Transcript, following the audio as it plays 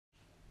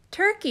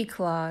Turkey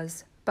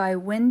Claus by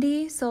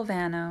Wendi,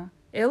 Silvano,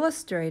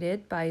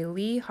 illustrated by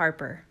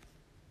Harper.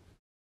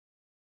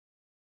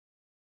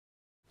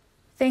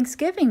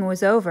 Thanksgiving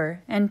was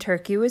over and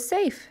Turkey was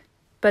safe.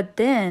 But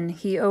then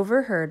he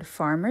overheard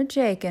Farmer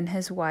Jake and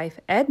his wife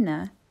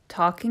Edna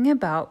talking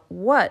about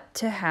what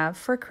to have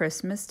for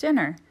Christmas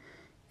dinner.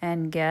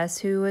 And guess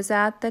who was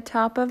at the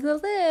top of the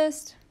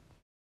list?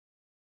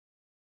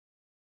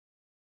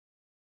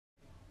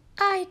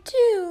 "I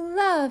do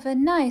love a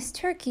nice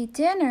turkey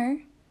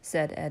dinner,"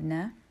 said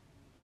Edna.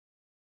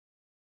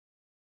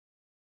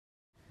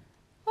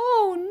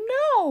 "Oh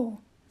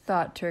no,"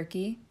 thought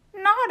Turkey,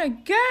 "not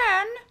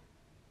again."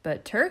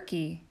 But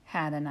Turkey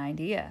had an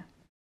idea.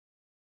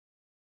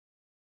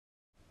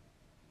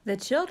 The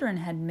children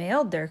had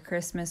mailed their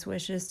Christmas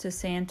wishes to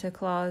Santa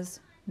Claus.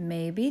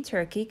 Maybe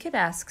Turkey could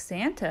ask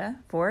Santa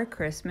for a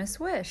Christmas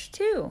wish,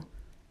 too.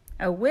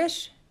 A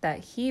wish that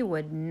he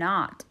would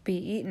not be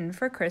eaten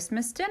for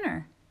Christmas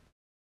dinner.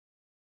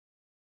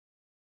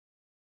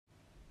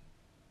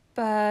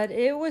 But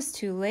it was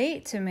too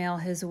late to mail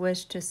his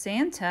wish to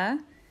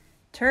Santa.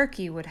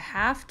 Turkey would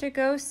have to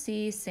go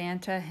see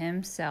Santa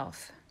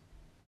himself.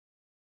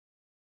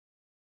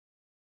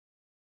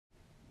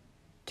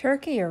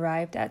 Turkey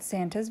arrived at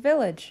Santa's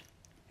village.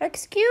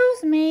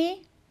 "Excuse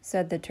me,"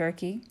 said the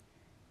turkey.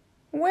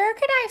 "Where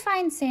could I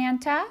find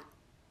Santa?"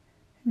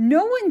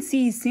 "No one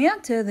sees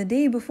Santa the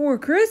day before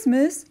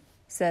Christmas,"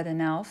 said an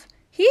elf.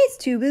 "He's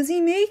too busy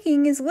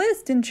making his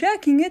list and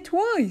checking it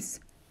twice."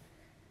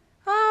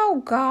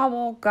 "Oh,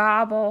 gobble,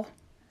 gobble,"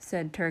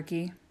 said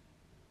Turkey.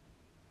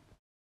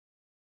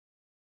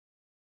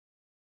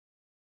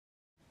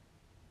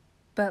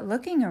 But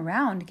looking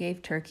around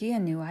gave Turkey a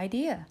new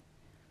idea.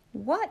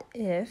 What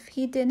if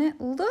he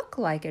didn't look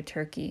like a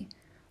turkey?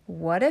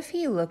 What if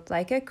he looked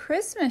like a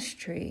Christmas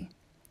tree?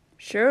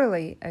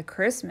 Surely a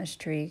Christmas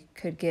tree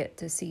could get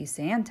to see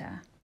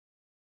Santa.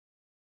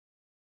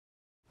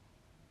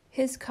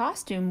 His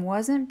costume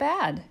wasn't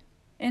bad.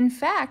 In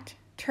fact,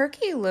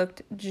 Turkey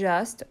looked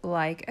just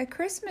like a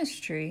Christmas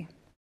tree.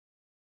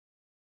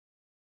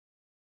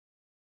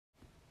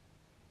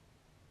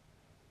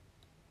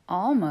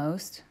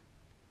 Almost.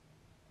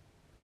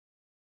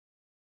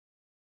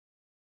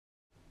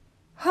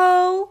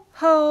 "Ho,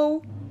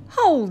 ho,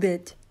 hold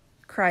it!"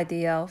 cried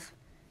the elf.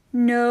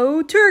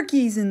 "No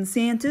turkeys in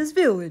Santa's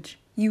village.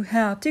 You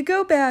have to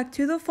go back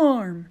to the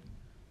farm."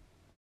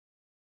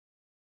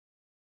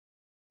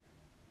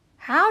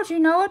 "How'd you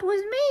know it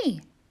was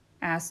me?"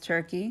 asked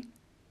Turkey.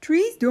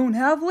 "Trees don't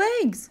have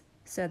legs,"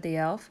 said the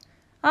elf.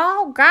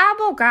 "Oh,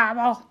 gobble,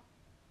 gobble,"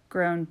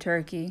 groaned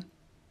Turkey.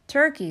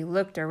 Turkey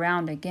looked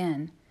around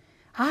again.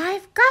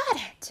 "I've got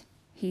it,"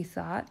 he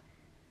thought.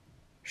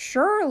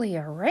 "Surely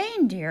a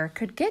reindeer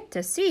could get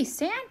to see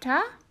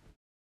Santa."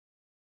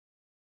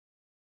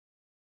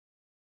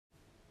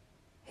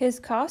 His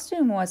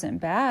costume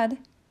wasn't bad.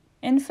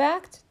 In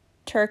fact,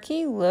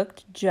 Turkey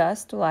looked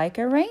just like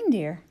a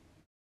reindeer.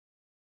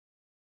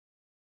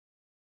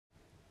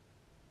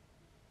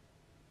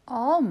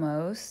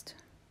 Almost.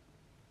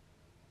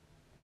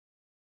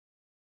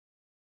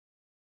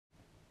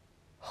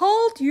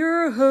 "Halt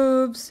your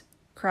hooves!"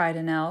 cried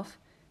an elf.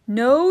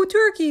 "No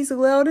turkeys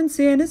allowed in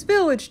Santa's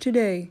village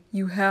today.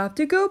 You have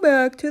to go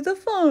back to the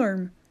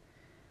farm."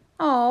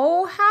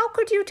 "Oh, how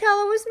could you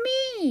tell it was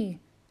me?"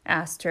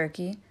 asked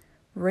Turkey.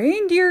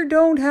 "Reindeer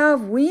don't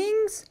have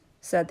wings,"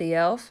 said the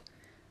elf.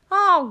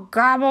 "Oh,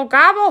 gobble,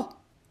 gobble,"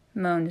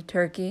 moaned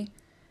Turkey.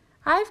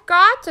 "I've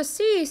got to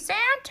see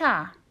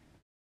Santa."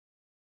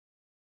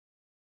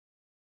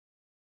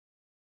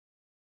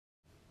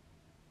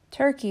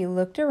 Turkey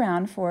looked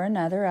around for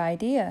another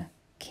idea.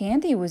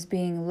 Candy was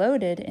being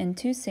loaded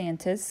into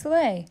Santa's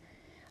sleigh.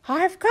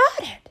 "I've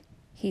got it,"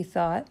 he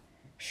thought.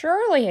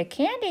 "Surely a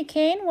candy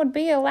cane would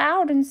be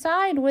allowed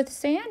inside with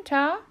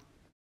Santa."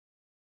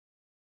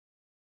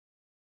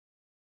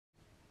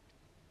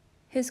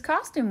 His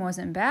costume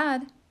wasn't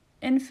bad.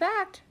 In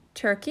fact,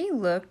 Turkey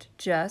looked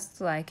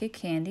just like a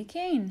candy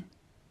cane.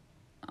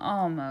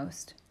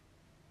 Almost.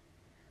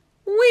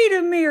 "Wait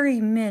a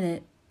merry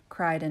minute,"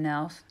 cried an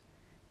elf.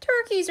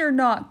 "Turkeys are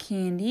not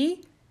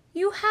candy.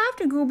 You have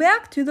to go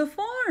back to the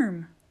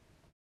farm."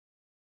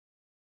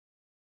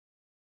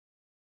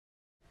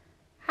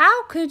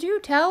 "How could you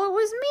tell it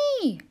was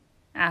me?"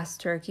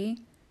 asked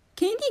Turkey.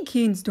 "Candy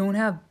canes don't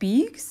have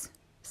beaks,"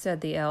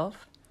 said the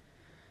elf.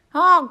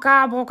 "Oh,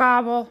 gobble,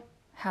 gobble,"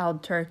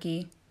 howled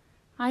Turkey.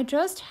 "I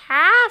just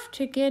have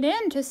to get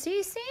in to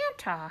see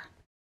Santa."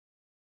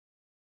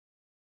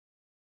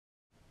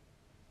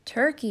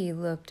 Turkey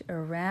looked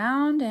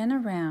around and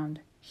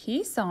around.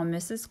 He saw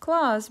Mrs.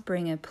 Claus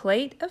bring a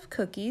plate of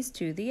cookies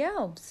to the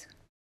elves.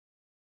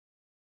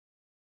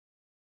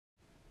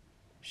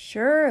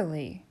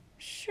 Surely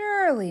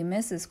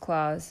Mrs.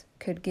 Claus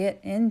could get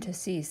in to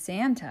see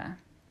Santa.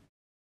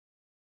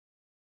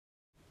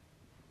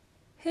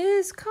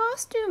 His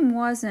costume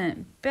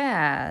wasn't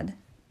bad.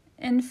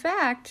 In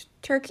fact,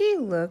 Turkey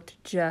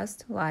looked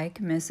just like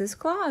Mrs.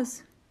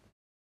 Claus.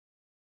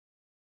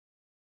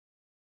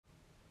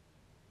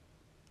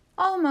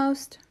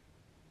 Almost.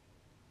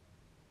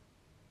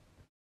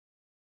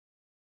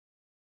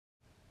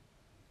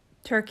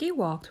 Turkey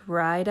walked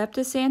right up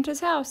to Santa's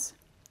house.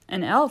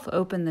 An elf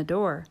opened the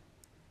door.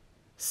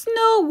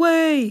 "No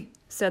way,"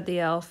 said the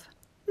elf.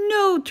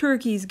 "No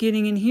turkey's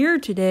getting in here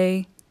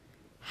today."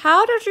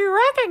 "How did you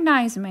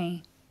recognize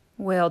me?"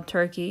 wailed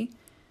Turkey.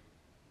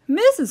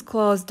 "Mrs.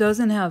 Claus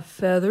doesn't have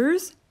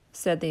feathers,"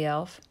 said the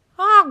elf.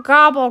 "Oh,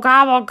 gobble,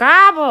 gobble,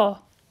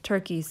 gobble,"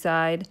 Turkey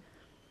sighed.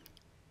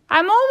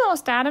 "I'm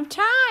almost out of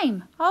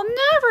time. I'll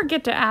never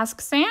get to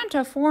ask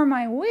Santa for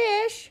my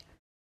wish."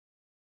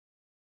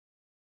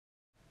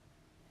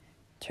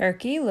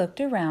 Turkey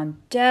looked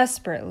around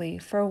desperately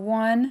for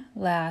one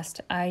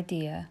last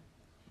idea.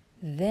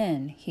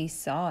 Then he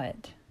saw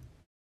it.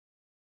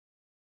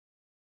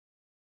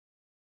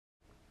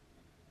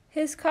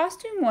 His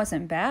costume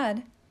wasn't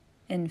bad.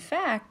 In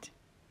fact,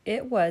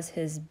 it was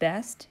his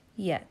best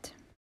yet.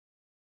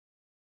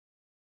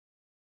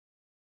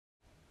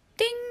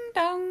 Ding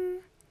dong!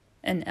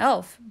 An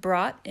elf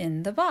brought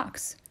in the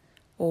box.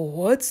 "Oh,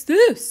 what's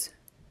this?"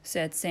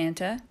 said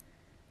Santa.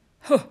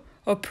 "Huh,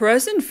 a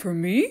present for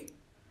me?"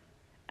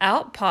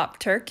 Out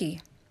popped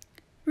Turkey.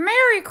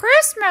 "Merry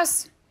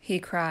Christmas!" he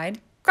cried.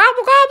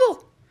 "Gobble,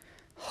 gobble!"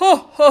 "Ho,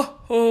 ho,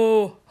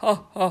 ho!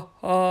 Ha, ha,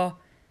 ha!"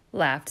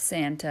 laughed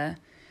Santa.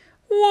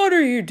 "What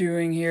are you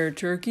doing here,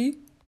 Turkey?"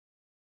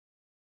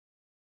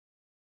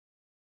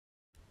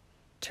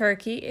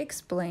 Turkey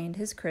explained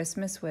his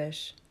Christmas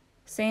wish.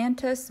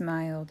 Santa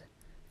smiled.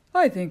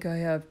 "I think I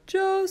have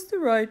just the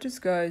right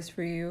disguise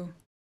for you."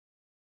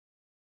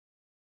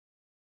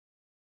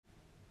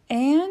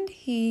 And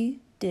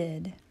he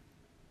did.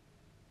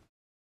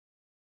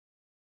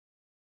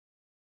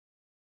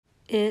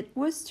 It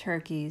was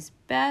Turkey's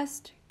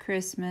best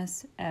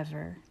Christmas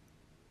ever.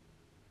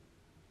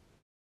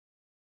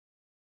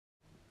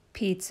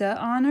 Pizza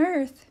on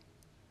Earth.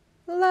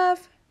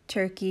 Love,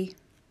 Turkey.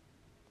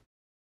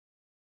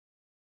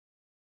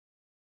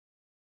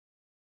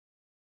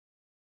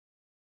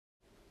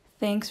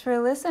 Thanks for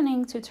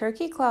listening to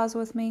Turkey Claus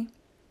with me.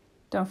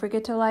 Don't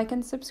forget to like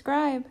and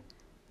subscribe.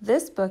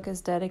 This book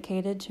is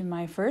dedicated to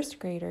my first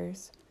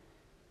graders: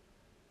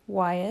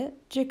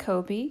 Wyatt,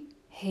 Jacoby,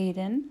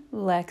 Hayden,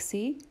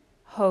 Lexi,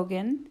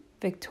 Hogan,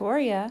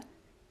 Victoria,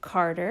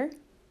 Carter,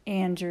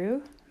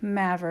 Andrew,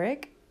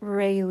 Maverick,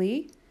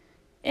 Rayleigh,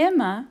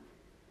 Emma,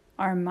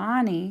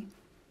 Armani,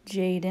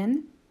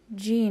 Jaden,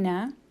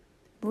 Gina,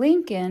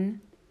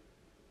 Lincoln,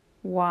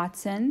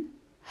 Watson,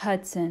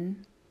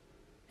 Hudson,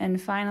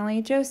 and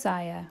finally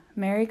Josiah.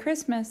 Merry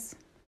Christmas!